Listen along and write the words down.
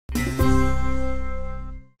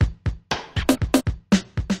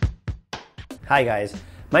Hi guys,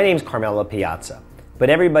 my name's Carmelo Piazza, but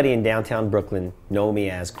everybody in downtown Brooklyn know me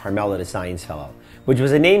as Carmelo the Science Fellow, which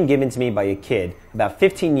was a name given to me by a kid about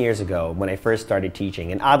 15 years ago when I first started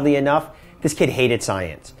teaching. And oddly enough, this kid hated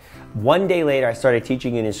science. One day later, I started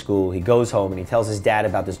teaching in his school. He goes home and he tells his dad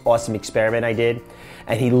about this awesome experiment I did,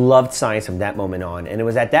 and he loved science from that moment on. And it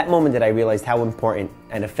was at that moment that I realized how important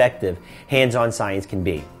and effective hands-on science can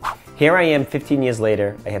be. Here I am 15 years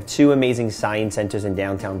later. I have two amazing science centers in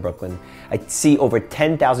downtown Brooklyn. I see over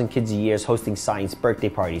 10,000 kids a year hosting science birthday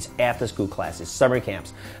parties, after-school classes, summer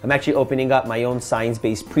camps. I'm actually opening up my own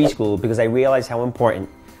science-based preschool because I realize how important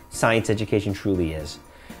science education truly is.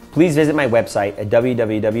 Please visit my website at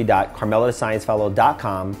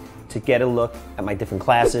www.carmelotthesciencefellow.com to get a look at my different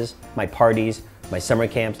classes, my parties, my summer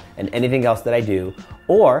camps, and anything else that I do.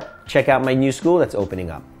 Or check out my new school that's opening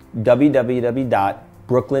up,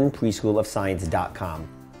 www.brooklynpreschoolofscience.com.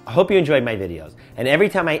 I hope you enjoyed my videos. And every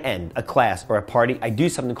time I end a class or a party, I do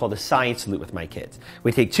something called a science salute with my kids.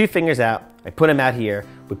 We take two fingers out, I put them out here,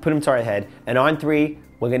 we put them to our head, and on three,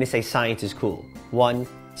 we're gonna say science is cool. 1,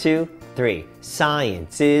 2, 3.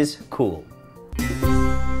 Science is cool.